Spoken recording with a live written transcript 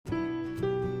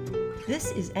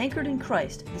This is Anchored in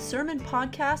Christ, the sermon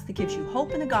podcast that gives you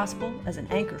hope in the gospel as an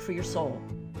anchor for your soul.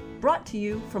 Brought to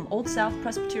you from Old South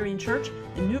Presbyterian Church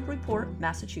in Newburyport,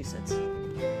 Massachusetts.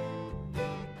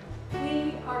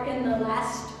 We are in the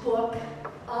last book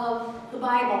of the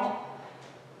Bible.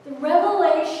 The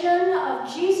revelation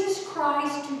of Jesus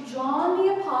Christ to John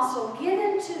the Apostle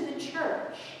given to the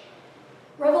church.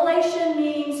 Revelation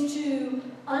means to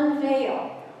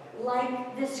unveil,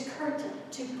 like this curtain,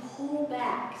 to pull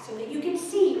back so that you can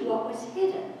see what was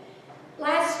hidden.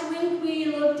 Last week we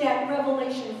looked at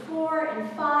Revelation 4 and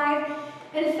 5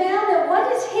 and found that what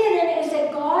is hidden is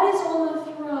that God is on the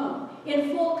throne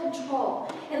in full control.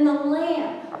 And the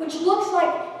Lamb, which looks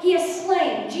like he is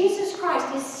slain, Jesus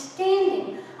Christ, is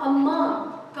standing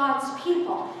among God's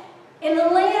people. And the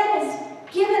Lamb is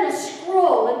given a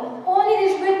scroll, and on it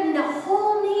is written the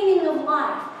whole meaning of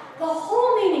life, the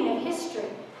whole meaning of history.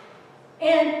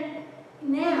 And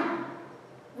now,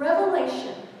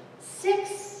 Revelation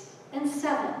 6 and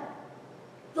 7,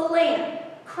 the Lamb,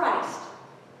 Christ,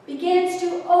 begins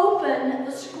to open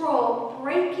the scroll,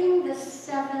 breaking the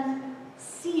 7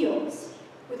 seals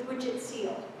with which it's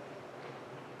sealed.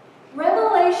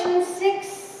 Revelation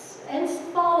 6 and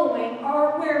following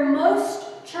are where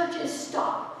most churches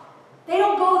stop. They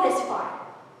don't go this far.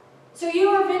 So you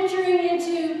are venturing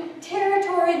into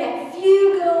territory that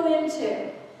few go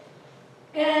into.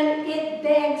 And it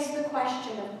begs the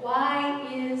question of why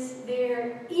is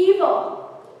there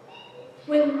evil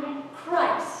when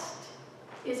Christ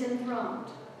is enthroned?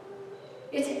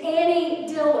 It's Annie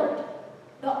Dillard,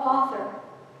 the author,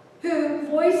 who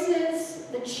voices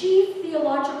the chief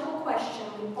theological question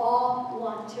we all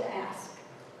want to ask.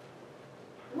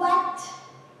 What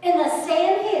in the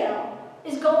sandhill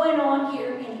is going on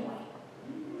here anyway?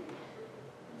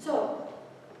 So,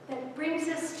 that brings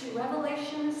us to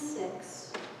Revelation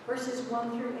 6, verses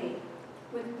 1 through 8,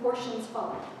 with portions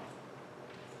following.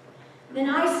 Then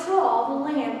I saw the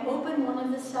Lamb open one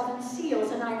of the 7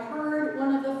 seals, and I heard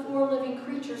one of the 4 living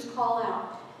creatures call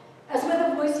out, as with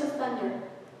a voice of thunder,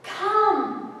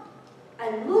 "Come!"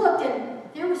 I looked, and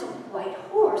there was a white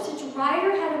horse. Its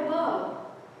rider had a bow.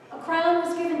 A crown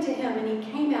was given to him, and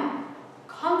he came out,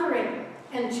 conquering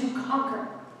and to conquer.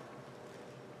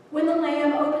 When the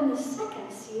Lamb opened the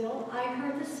 2nd seal, I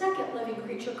heard the 2nd living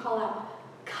creature call out,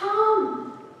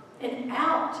 "Come!" And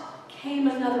out came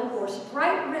another horse,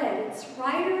 bright red. Its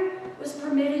rider was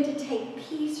permitted to take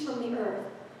peace from the earth,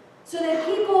 so that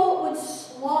people would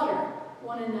slaughter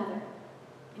one another.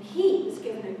 And he was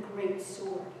given a great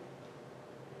sword.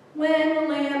 When the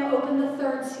Lamb opened the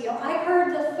 3rd seal, I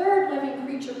heard the 3rd living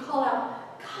creature call out,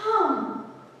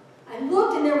 "Come!" I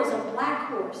looked, and there was a black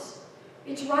horse.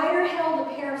 Its rider held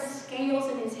a pair of scales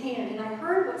in his hand, and I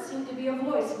heard what seemed to be a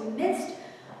voice in the midst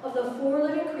of the 4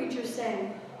 living creatures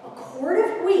saying, "A quart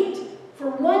of wheat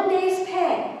for 1 day's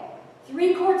pay,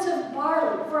 3 quarts of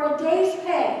barley for a day's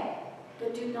pay,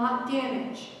 but do not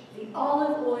damage the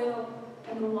olive oil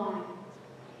and the wine."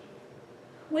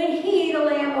 When he, the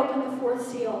Lamb, opened the 4th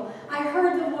seal, I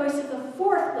heard the voice of the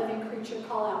 4th living creature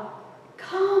call out,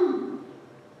 "Come!"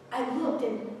 I looked,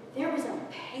 and there was a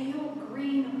pale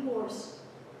green horse.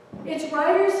 Its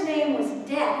rider's name was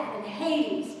Death, and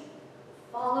Hades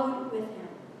followed with him.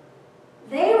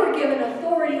 They were given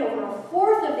authority over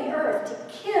 1/4 of the earth to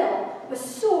kill with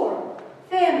sword,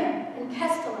 famine, and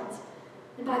pestilence,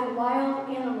 and by the wild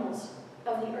animals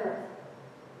of the earth.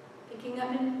 Picking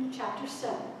up in chapter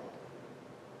 7.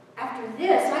 After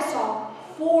this, I saw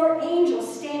 4 angels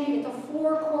standing at the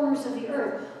 4 corners of the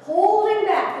earth, holding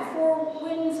back the 4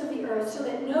 winds of the earth so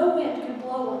that no wind could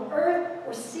blow on earth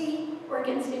or sea or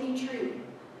against any tree.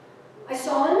 I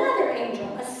saw another angel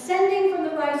ascending from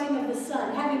the rising of the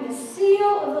sun, having the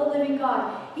seal of the living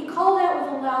God. He called out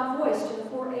with a loud voice to the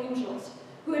 4 angels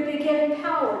who had been given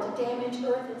power to damage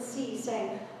earth and sea,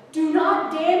 saying, "Do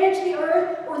not damage the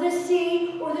earth or the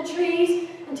sea or the trees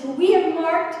until we have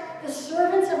marked the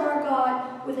servants of our God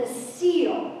with a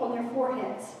seal on their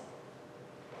foreheads."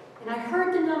 And I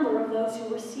heard the number of those who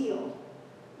were sealed,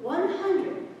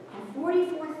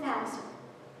 144,000,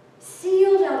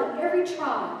 sealed out of every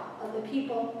tribe of the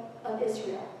people of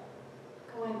Israel.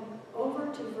 Going over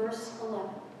to verse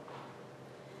 11.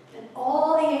 And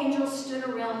all the angels stood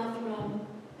around the throne,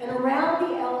 and around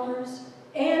the elders,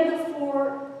 and the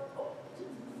 4,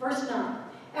 verse 9.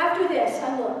 After this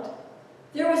I looked.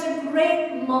 There was a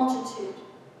great multitude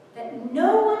that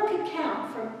no one could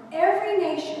count from every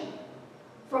nation,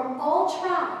 from all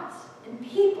tribes and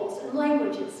peoples and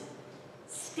languages,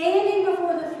 standing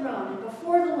before the throne and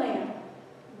before the Lamb,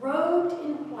 robed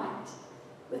in white,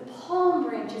 with palm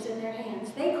branches in their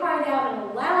hands. They cried out in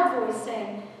a loud voice,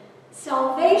 saying,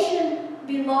 "Salvation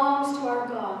belongs to our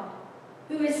God,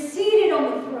 who is seated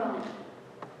on the throne,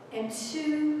 and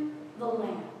to the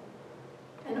Lamb.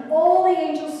 And all the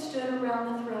angels stood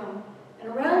around the throne, and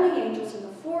around the angels and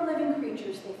the four living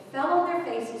creatures. They fell on their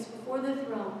faces before the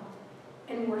throne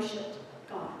and worshipped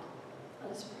God.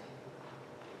 Let us pray.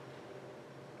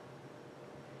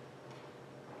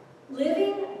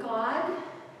 Living God,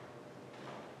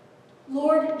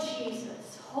 Lord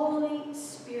Jesus, Holy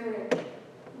Spirit,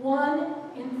 one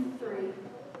in three,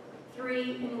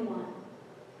 three in one.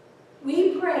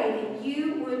 We pray that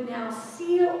you would now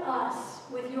seal us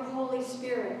with your Holy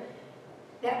Spirit,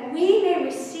 that we may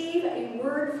receive a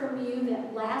word from you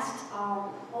that lasts our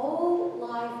whole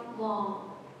life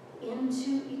long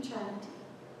into eternity.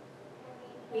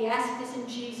 We ask this in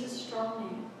Jesus' strong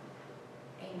name.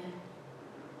 Amen.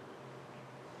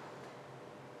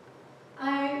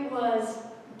 I was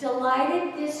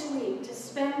delighted this week to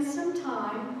spend some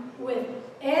time with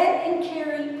Ed and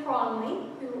Carrie Pronley,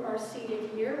 who are seated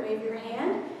here. Wave your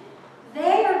hand.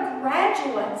 They are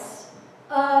graduates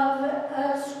of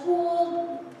a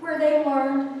school where they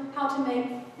learned how to make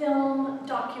film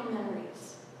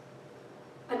documentaries.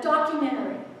 A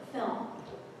documentary film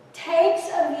takes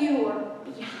a viewer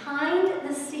behind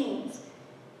the scenes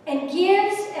and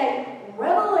gives a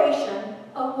revelation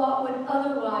of what would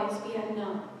otherwise be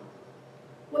unknown.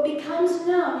 What becomes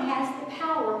known has the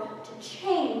power to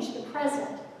change the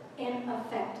present and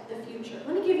affect the future.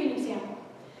 Let me give you an example.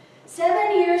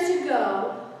 7 years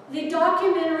ago, the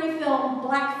documentary film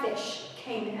Blackfish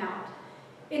came out.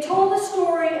 It told the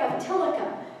story of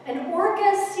Tilikum, an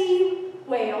orca sea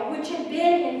whale which had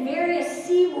been in various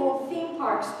SeaWorld theme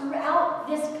parks throughout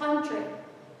this country.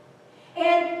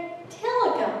 And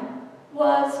Tilikum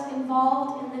was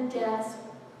involved in the deaths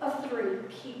of 3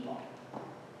 people.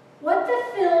 What the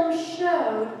film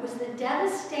showed was the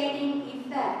devastating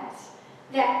effects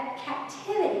that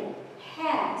captivity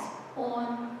has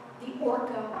on the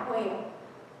orca whale,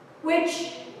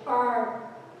 which are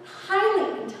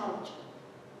highly intelligent,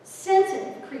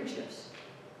 sensitive creatures.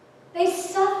 They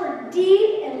suffer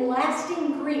deep and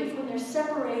lasting grief when they're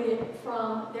separated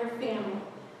from their family.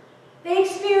 They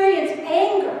experience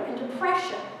anger and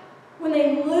depression when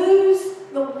they lose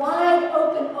the wide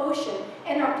open ocean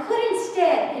and are put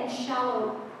instead in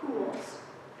shallow pools.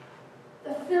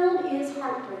 The film is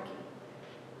heartbreaking.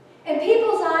 And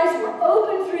people's eyes were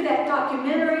opened through that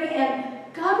documentary,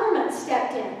 and government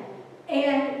stepped in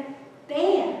and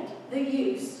banned the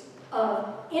use of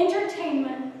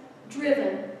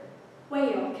entertainment-driven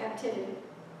whale captivity.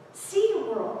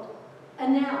 SeaWorld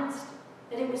announced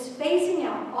that it was phasing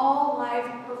out all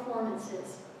live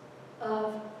performances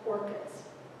of orcas.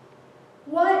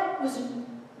 What was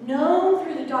known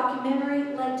through the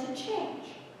documentary led to change.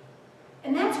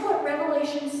 And that's what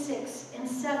Revelation 6 and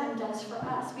 7 does for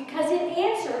us, because it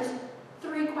answers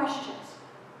 3 questions.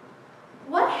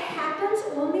 What happens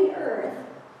on the earth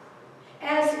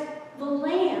as the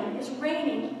Lamb is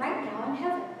reigning right now in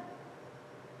heaven?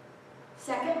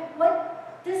 Second,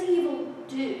 what does evil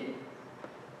do?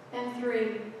 And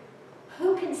 3,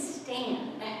 who can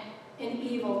stand in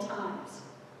evil times?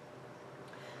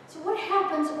 So what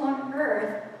happens on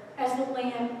earth as the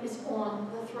Lamb is on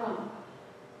the throne?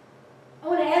 I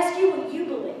want to ask you what you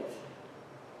believe.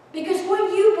 Because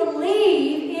what you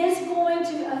believe is going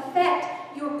to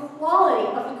affect your quality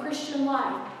of the Christian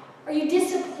life. Are you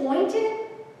disappointed?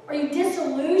 Are you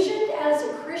disillusioned as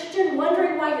a Christian,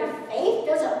 wondering why your faith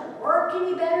doesn't work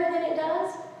any better than it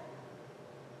does?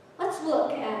 Let's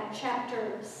look at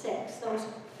chapter 6, those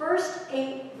first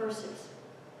 8 verses.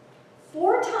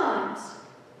 4 times,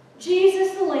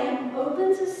 Jesus the Lamb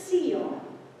opens a seal,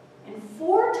 and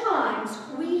 4 times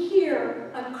we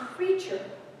hear a creature,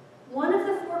 one of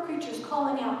the 4 creatures,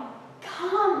 calling out,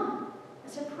 "Come,"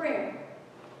 as a prayer.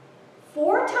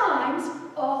 4 times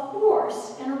a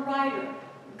horse and a rider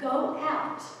go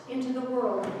out into the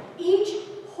world, each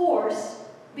horse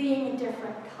being a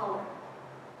different color.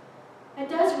 It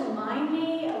does remind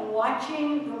me of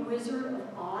watching The Wizard of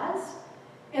Oz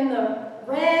and the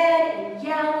red and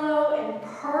yellow and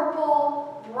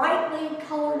purple, brightly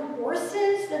colored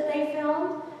horses that they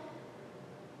filmed.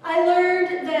 I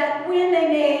learned that when they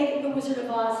made The Wizard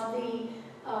of Oz, the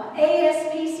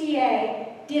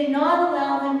ASPCA did not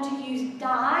allow them to use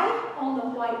dye on the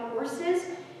white horses,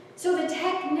 so the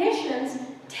technicians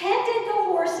tinted the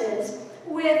horses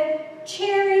with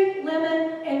cherry,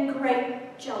 lemon, and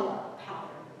grape Jell-O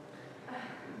powder.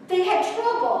 They had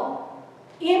trouble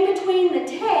in between the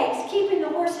takes keeping the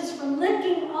horses from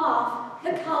licking off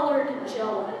the colored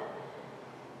Jell-O.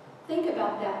 Think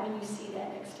about that when you see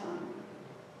that next time.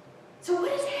 So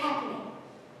what is happening?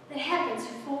 That happens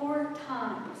 4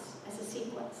 times as a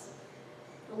sequence.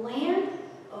 The Lamb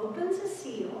opens a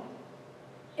seal,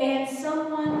 and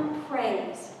someone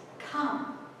prays,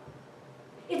 "Come."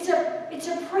 It's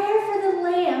a prayer for the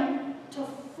Lamb to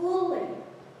fully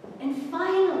and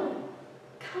finally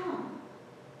come.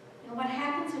 And what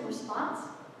happens in response?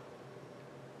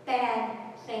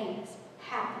 Bad things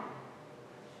happen.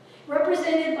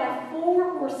 Represented by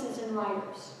 4 horses and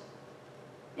riders.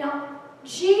 Now,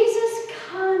 Jesus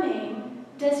coming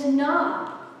does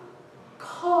not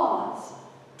cause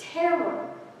terror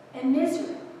and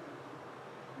misery.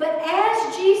 But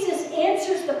as Jesus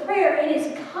answers the prayer in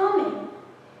his coming,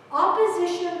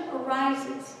 opposition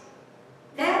arises.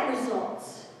 That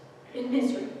results in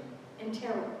misery and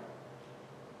terror.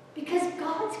 Because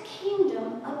God's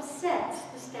kingdom upsets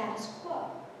the status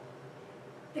quo.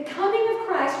 The coming of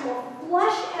Christ will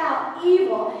flush out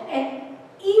evil, and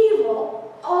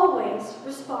evil always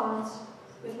responds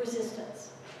with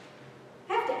resistance.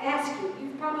 I have to ask you,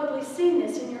 you've probably seen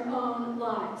this in your own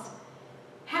lives.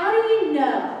 How do you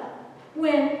know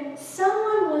when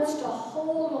someone wants to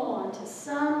hold on to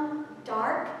some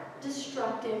dark,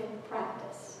 destructive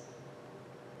practice?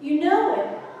 You know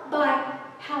it by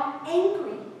how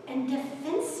angry and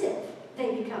defensive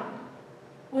they become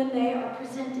when they are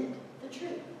presented the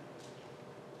truth.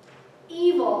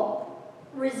 Evil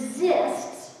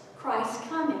resists Christ's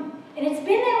coming, and it's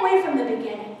been that way from the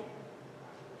beginning.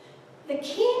 The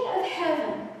King of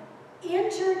Heaven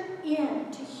entered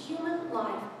into human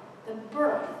life, the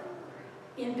birth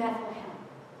in Bethlehem.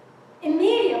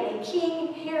 Immediately,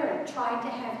 King Herod tried to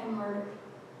have him murdered.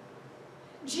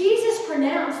 Jesus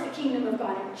pronounced the kingdom of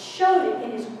God and showed it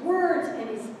in his words and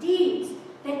his deeds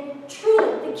that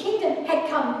truly the kingdom had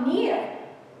come near.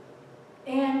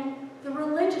 And the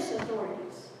religious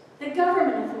authorities, the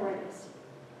government authorities,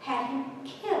 had him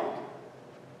killed.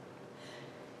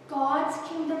 God's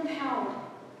kingdom power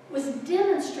was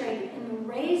demonstrated in the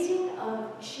raising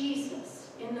of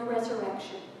Jesus in the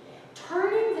resurrection,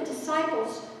 turning the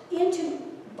disciples into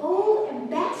bold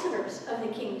ambassadors of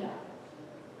the kingdom.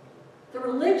 The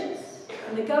religious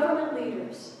and the government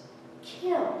leaders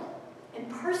killed and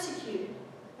persecuted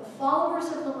the followers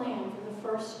of the Lamb for the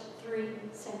first 3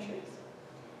 centuries.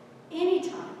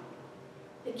 Anytime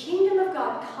the kingdom of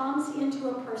God comes into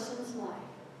a person's life,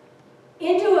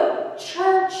 into a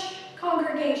church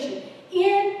congregation,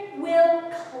 it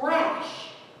will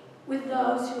clash with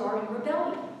those who are in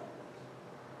rebellion.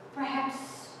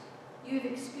 Perhaps you've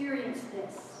experienced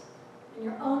this in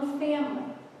your own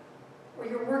family or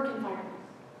your work environment.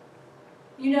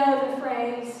 You know the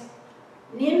phrase,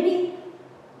 "NIMBY,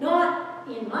 not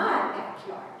in my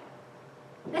backyard."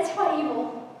 That's what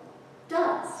evil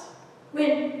does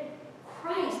when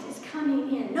Christ is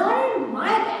coming in. Not in my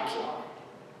backyard.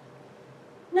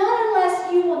 Not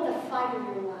unless you want the fight of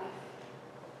your life.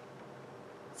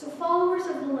 So followers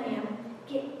of the Lamb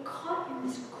get caught in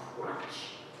this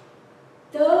crunch.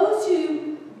 Those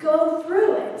who go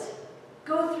through it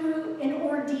go through an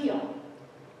ordeal.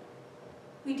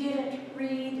 We didn't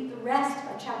read the rest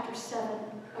of chapter 7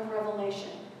 of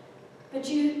Revelation, but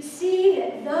you see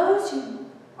that those who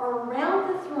are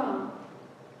around the throne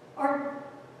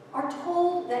are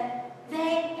told that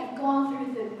they have gone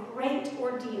through the great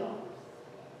ordeal.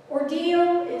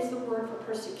 Ordeal is the word for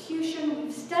persecution.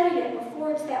 We've studied it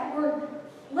before. It's that word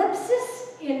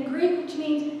thlipsis in Greek, which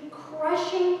means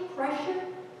crushing pressure.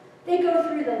 They go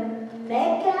through the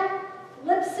mega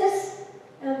thlipsis,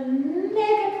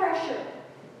 mega pressure.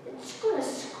 It's going to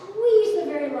squeeze the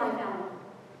very life out of them.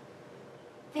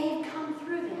 They've come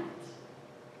through that.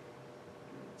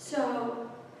 So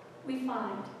we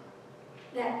find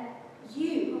that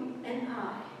you and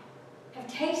I have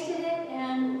tasted it,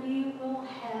 and we will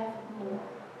have more.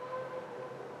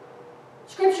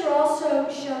 Scripture also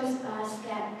shows us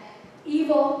that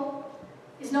evil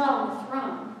is not on the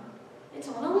throne. It's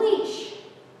on a leash.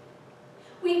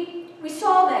 We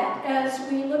saw that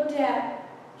as we looked at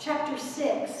chapter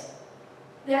 6,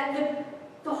 that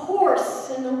the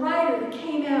horse and the rider that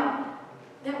came out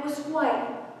that was white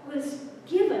was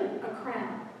given a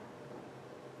crown.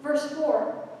 Verse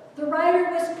 4, the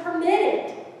rider was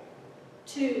permitted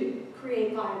to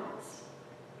create violence.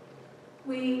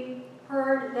 We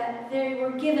heard that they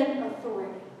were given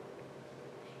authority.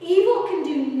 Evil can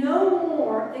do no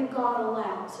more than God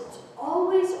allows. It's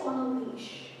always on a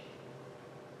leash.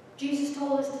 Jesus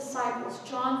told his disciples,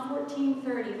 John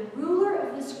 14:30, the ruler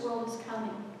of this world is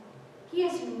coming. He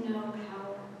has no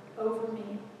power over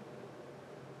me.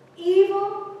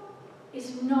 Evil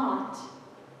is not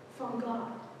from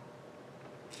God.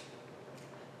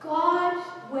 God's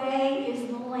way is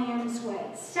the Lamb's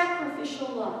way.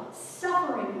 Sacrificial love,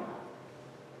 suffering love.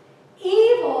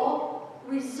 Evil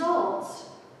results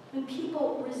when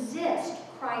people resist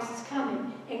Christ's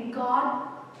coming and God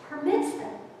permits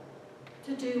them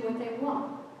to do what they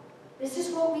want. This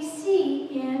is what we see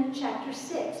in chapter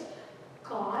 6.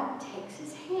 God takes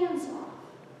his hands off,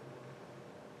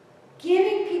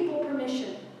 giving people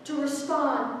permission to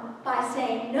respond by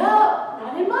saying, "No,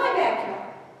 not in my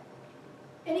backyard."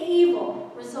 And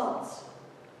evil results.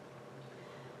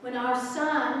 When our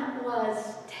son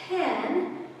was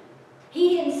 10,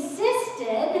 he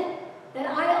insisted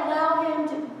that I allow him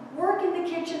to work in the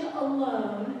kitchen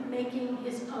alone, making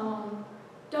his own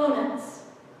donuts.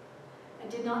 I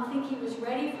did not think he was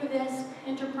ready for this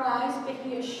enterprise, but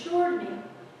he assured me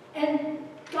and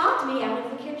got me out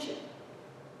of the kitchen.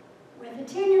 With a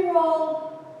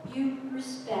 10-year-old, you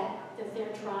respect that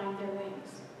they're trying their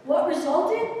wings. What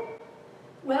resulted?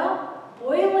 Well,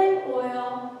 boiling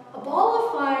oil, a ball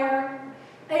of fire,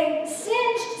 a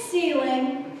singed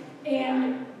ceiling,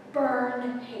 and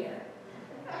burned hair.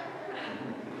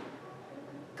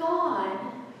 God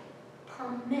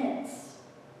permits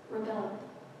rebellion,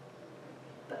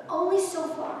 but only so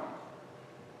far,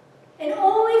 and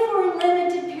only for a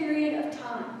limited period of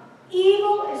time.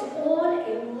 Evil is on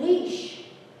a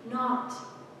leash, not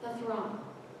the throne.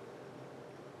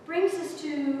 Brings us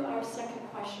to our second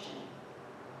question.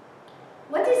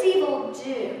 What does evil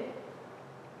do?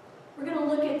 We're going to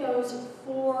look at those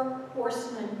 4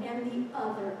 horsemen and the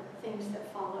other things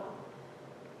that follow.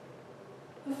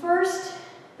 The first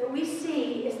that we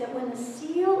see is that when the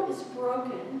seal is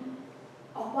broken,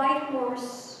 a white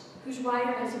horse whose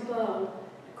rider has a bow,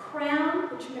 a crown,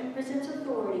 which represents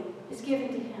authority, is given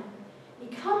to him.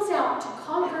 He comes out to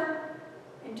conquer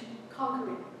and to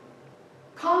conquering.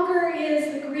 Conquer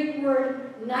is the Greek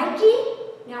word Nike.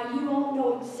 Now, you won't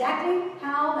know exactly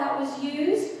how that was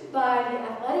used by the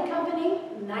athletic company,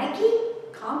 Nike,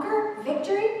 conquer,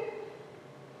 victory.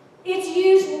 It's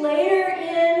used later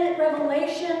in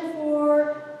Revelation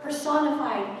for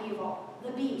personified evil,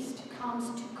 the beast who comes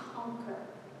to conquer.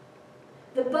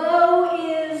 The bow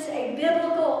is a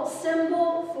biblical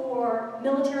symbol for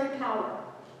military power.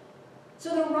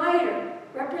 So the rider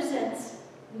represents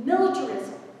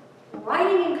militarism,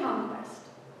 riding in conquest.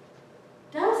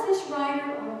 Does this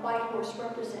rider on a white horse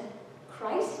represent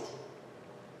Christ?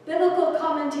 Biblical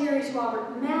commentaries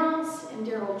Robert Mounce and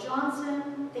Darrell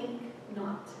Johnson think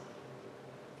not.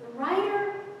 The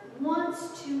rider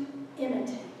wants to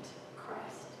imitate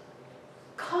Christ.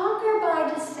 Conquer by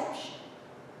deception.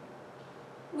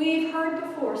 We've heard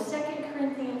before, 2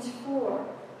 Corinthians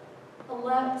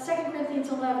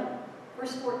 11,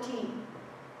 verse 14.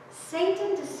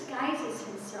 Satan disguises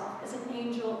himself as an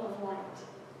angel of light.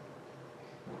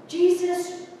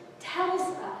 Jesus tells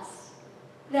us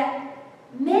that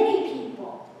many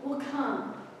people will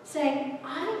come saying,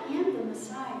 "I am the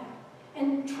Messiah,"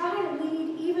 and try to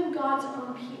lead even God's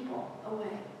own people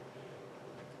away.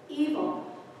 Evil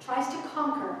tries to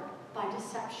conquer by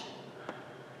deception.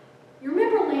 You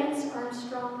remember Lance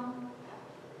Armstrong?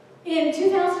 In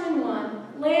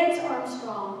 2001, Lance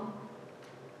Armstrong,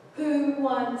 who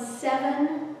won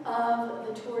 7 of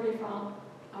the Tour de France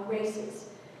races,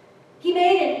 he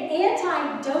made an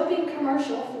anti-doping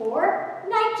commercial for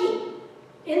Nike.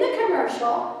 In the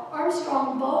commercial,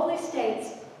 Armstrong boldly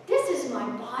states, "This is my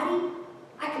body.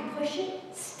 I can push it,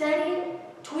 study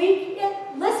it, tweak it,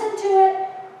 listen to it.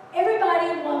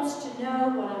 Everybody wants to know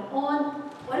what I'm on.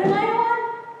 What am I on?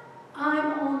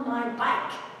 I'm on my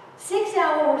bike. 6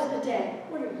 hours a day.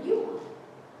 What are you on?"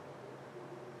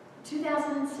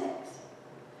 2006,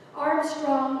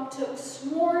 Armstrong took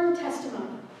sworn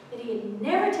testimony that he had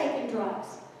never taken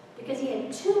drugs because he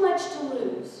had too much to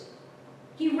lose.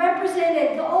 He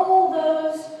represented all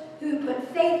those who put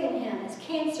faith in him as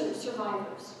cancer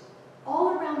survivors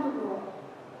all around the world.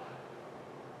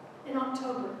 In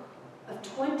October of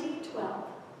 2012,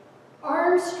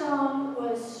 Armstrong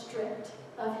was stripped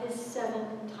of his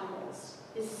 7 titles,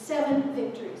 his 7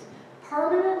 victories,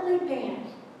 permanently banned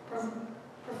from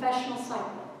professional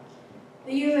cycling.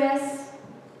 The U.S.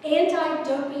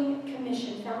 Anti-Doping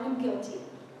Commission found him guilty.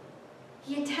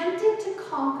 He attempted to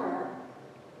conquer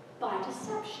by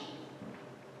deception.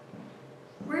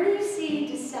 Where do you see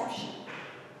deception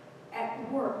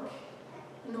at work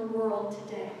in the world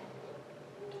today?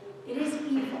 It is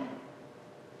evil.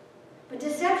 But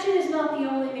deception is not the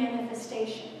only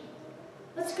manifestation.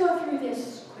 Let's go through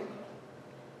this quickly.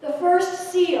 The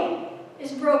first seal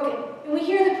is broken, and we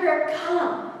hear the prayer,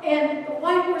 "Come," and the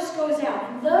white horse goes out.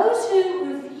 And those who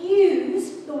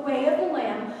refuse the way of the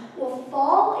Lamb will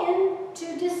fall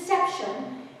into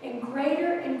deception and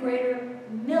greater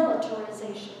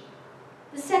militarization.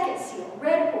 The second seal,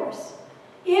 red horse.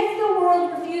 If the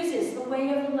world refuses the way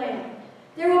of the Lamb,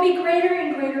 There will be greater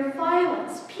and greater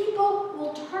violence. People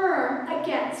will turn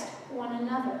against one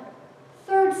another.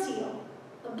 Third seal,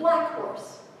 the black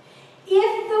horse.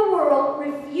 If the world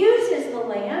refuses the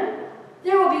Lamb,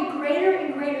 there will be greater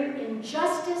and greater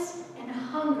injustice and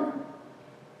hunger.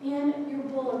 In your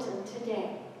bulletin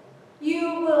today,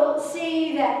 you will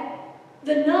see that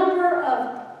the number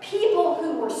of people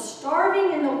who were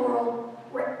starving in the world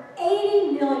were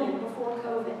 80 million before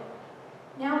COVID.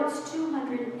 Now it's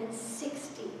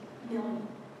 260 million.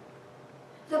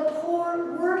 The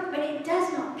poor work, but it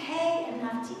does not pay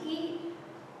enough to eat.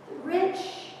 The rich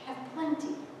have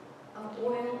plenty of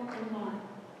oil and wine.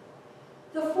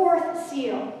 The fourth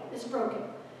seal is broken,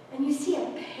 and you see a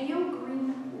pale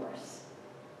green horse.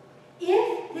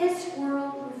 If this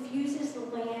world refuses the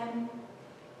Lamb,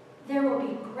 there will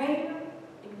be greater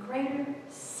and greater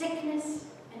sickness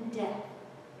and death.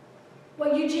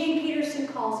 What Eugene Peterson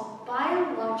calls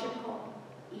biological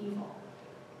evil.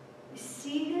 We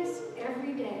see this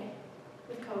every day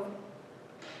with COVID.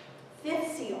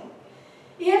 Fifth seal.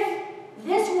 If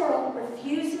this world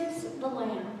refuses the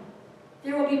Lamb,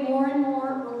 there will be more and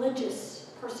more religious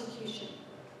persecution.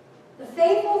 The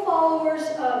faithful followers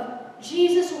of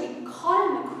Jesus will be caught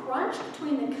in the crunch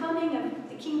between the coming of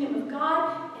the kingdom of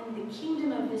God and the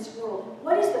kingdom of this world.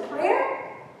 What is the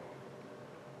prayer?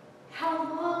 How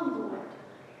long, Lord?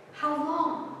 How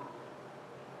long?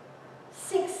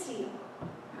 Sixth seal.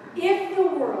 If the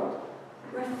world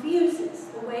refuses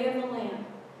the way of the Lamb,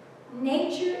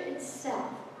 nature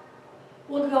itself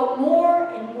will go more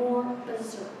and more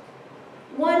berserk.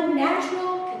 One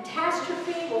natural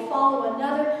catastrophe will follow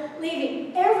another,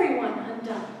 leaving everyone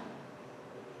undone.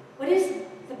 What is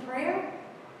the prayer?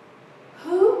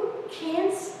 Who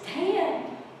can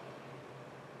stand?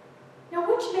 Now,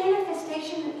 which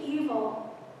manifestation of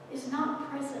evil is not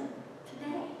present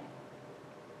today?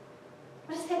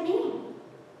 What does that mean?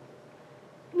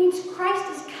 It means Christ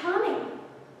is coming.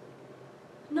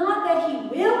 Not that he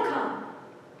will come.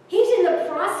 He's in the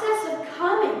process of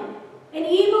coming, and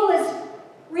evil is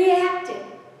reacting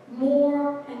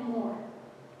more and more.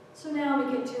 So now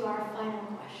we get to our final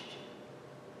question.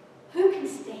 Who can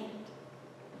stand?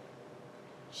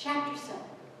 Chapter 7.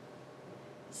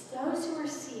 It's those who are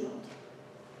sealed.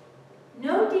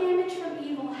 No damage from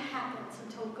evil happens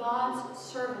until God's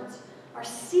servants are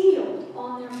sealed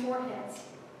on their foreheads.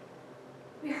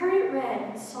 We heard it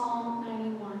read in Psalm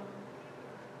 91.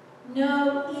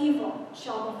 No evil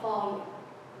shall befall you.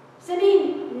 Does that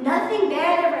mean nothing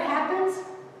bad ever happens?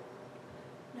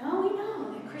 No, we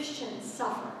know that Christians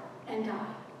suffer and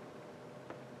die.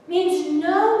 It means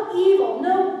no evil,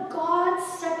 no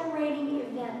God-separating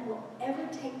event will ever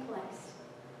take place.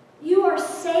 You are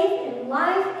safe in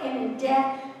life and in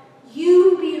death.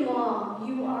 You belong.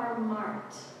 You are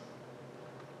marked.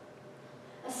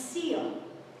 A seal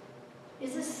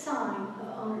is a sign of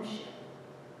ownership.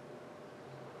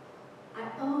 I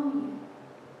own you.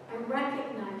 I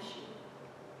recognize you.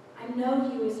 I know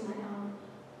you as my own.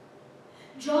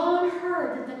 John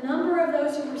heard that the number of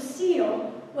those who were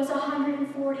sealed was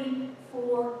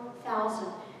 144,000.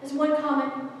 As one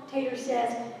commentator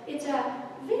says, it's a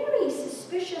very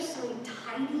suspiciously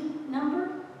tidy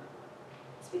number.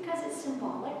 It's because it's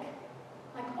symbolic,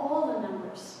 like all the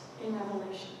numbers in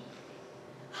Revelation.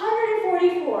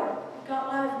 144. We've got a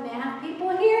lot of math people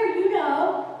here. You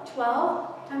know,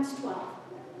 12 times 12.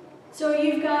 So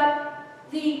you've got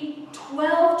the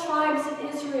 12 tribes of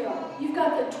Israel. You've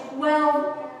got the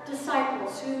 12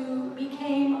 disciples who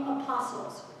became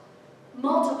apostles.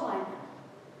 Multiply them.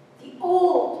 The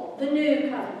old, the new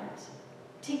covenant,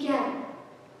 together.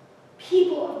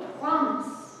 People of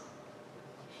promise.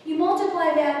 You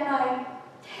multiply that by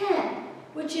 10,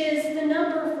 which is the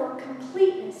number for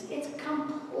completeness. It's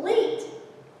complete.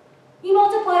 You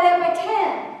multiply that by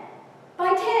 10.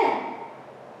 By 10.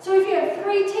 So if you have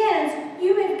 3 tens,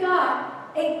 you have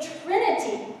got a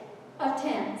trinity of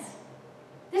tens.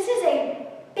 This is a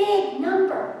big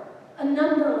number, a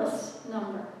numberless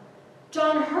number.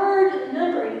 John heard the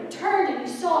number, and he turned and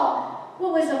he saw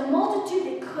what was a multitude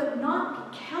that could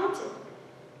not be counted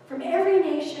from every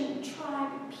nation and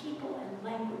tribe and people and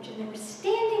language, and they were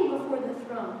standing before the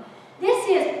throne. This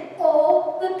is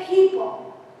all the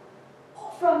people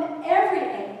from every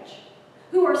age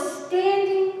who are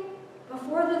standing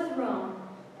before the throne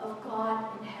of God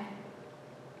in heaven.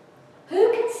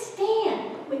 Who can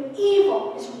stand when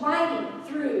evil is riding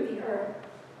through the earth?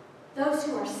 Those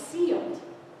who are sealed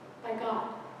by God.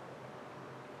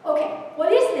 Okay,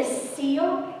 what is this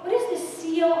seal? What is this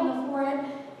seal on the forehead?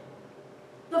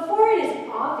 The forehead is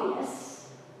obvious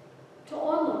to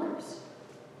onlookers.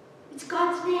 It's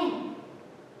God's name.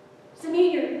 Does it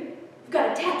mean you've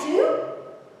got a tattoo?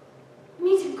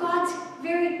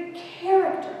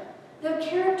 the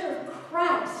character of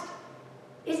Christ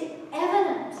is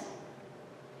evident.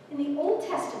 In the Old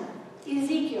Testament,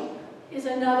 Ezekiel is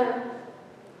another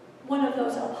one of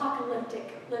those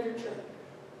apocalyptic literature.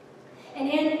 And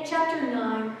in chapter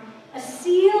 9, a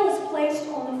seal is placed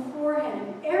on the forehead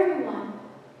of everyone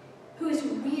who is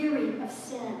weary of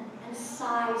sin and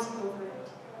sighs over it.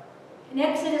 In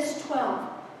Exodus 12,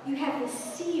 you have the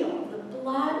seal, the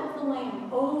blood of the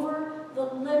Lamb, over the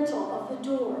lintel of the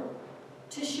door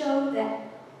to show that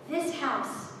this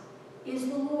house is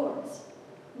the Lord's.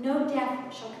 No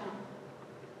death shall come.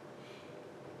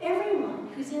 Everyone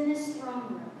who's in this throne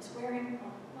room is wearing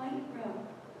a white robe.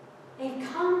 They've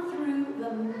come through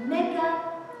the mega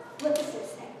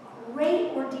flipsis, that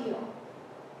great ordeal.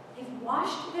 They've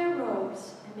washed their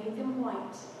robes and made them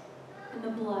white in the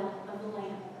blood of the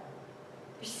Lamb.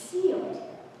 They're sealed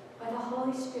by the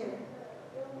Holy Spirit.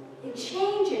 It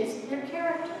changes their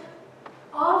character,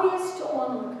 obvious to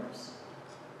onlookers.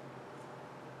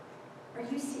 Are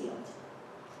you sealed?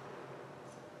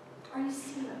 Are you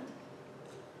sealed?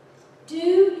 Do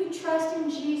you trust in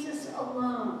Jesus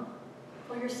alone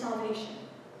for your salvation?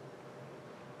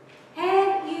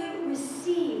 Have you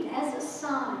received as a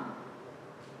sign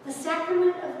the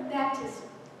sacrament of baptism,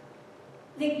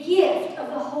 the gift of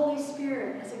the Holy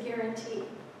Spirit as a guarantee,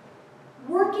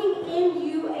 working in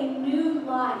you a new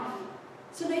life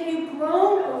so that you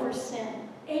groan over sin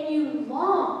and you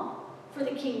long for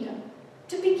the kingdom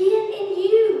to begin in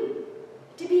you,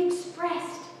 to be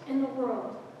expressed in the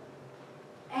world?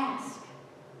 Ask,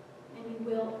 and you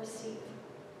will receive.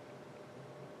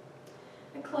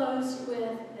 I close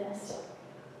with this.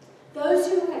 Those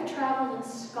who have traveled in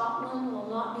Scotland will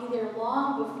not be there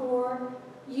long before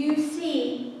you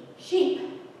see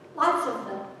sheep, lots of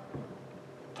them.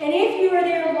 And if you are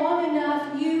there long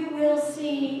enough, you will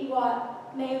see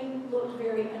what may look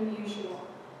very unusual.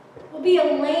 It will be a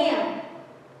lamb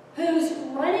who's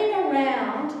running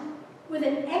around with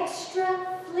an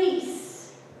extra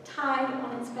fleece tied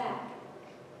on its back.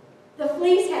 The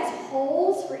fleece has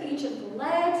holes for each of the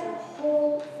legs and a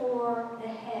hole for the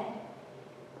head.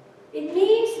 It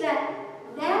means that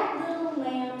that little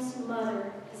lamb's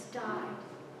mother has died.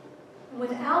 And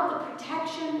without the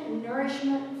protection and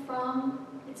nourishment from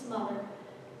its mother,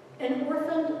 an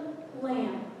orphaned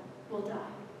lamb will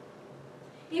die.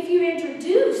 If you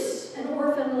introduce an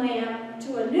orphaned lamb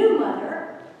to a new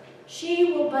mother,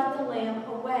 she will butt the lamb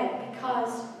away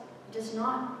because it does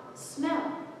not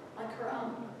smell like her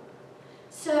own.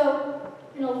 So,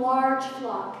 in a large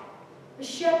flock, the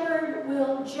shepherd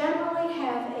will generally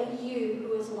have a ewe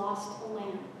who has lost a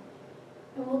lamb,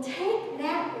 and will take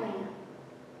that lamb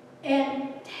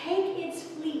and take its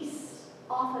fleece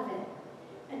off of it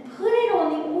and put it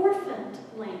on the orphaned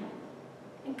lamb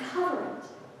and cover it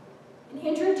and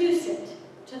introduce it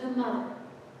to the mother.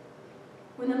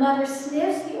 When the mother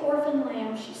sniffs the orphaned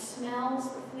lamb, she smells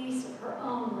the fleece of her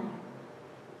own lamb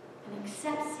and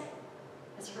accepts it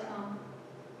as her own.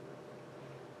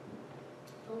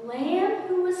 The Lamb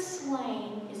who was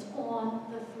slain is on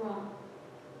the throne.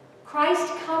 Christ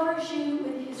covers you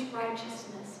with his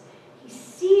righteousness. He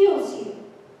seals you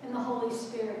in the Holy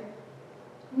Spirit.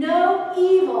 No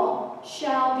evil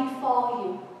shall befall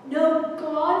you. No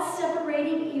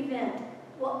God-separating event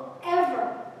will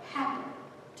ever happen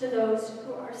to those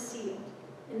who are sealed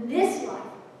in this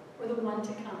life or the one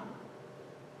to come.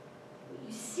 What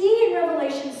you see in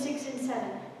Revelation 6 and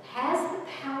 7 has the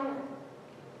power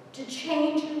to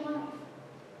change your life,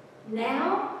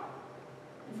 now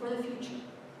and for the future.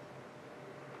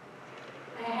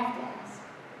 I have to ask,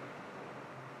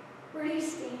 where do you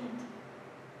stand?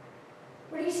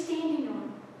 What are you standing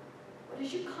on? What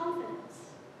is your confidence?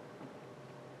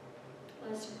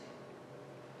 Let us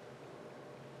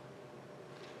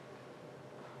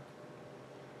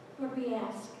pray. Lord, we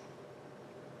ask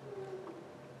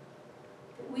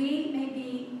that we may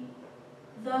be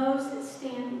those that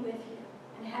stand with you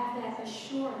and have that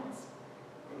assurance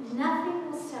that nothing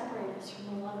will separate us from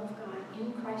the love of God in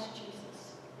Christ Jesus.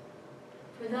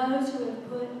 For those who have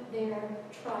put their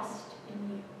trust in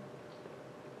you.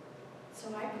 So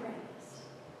I pray this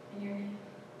in your name.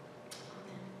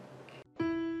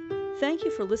 Amen. Thank you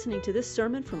for listening to this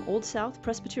sermon from Old South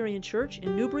Presbyterian Church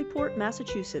in Newburyport,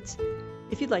 Massachusetts.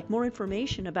 If you'd like more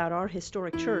information about our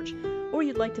historic church, or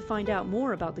you'd like to find out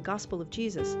more about the Gospel of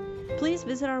Jesus, please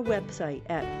visit our website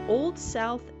at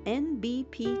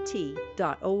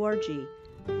oldsouthnbpt.org.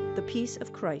 The peace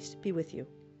of Christ be with you.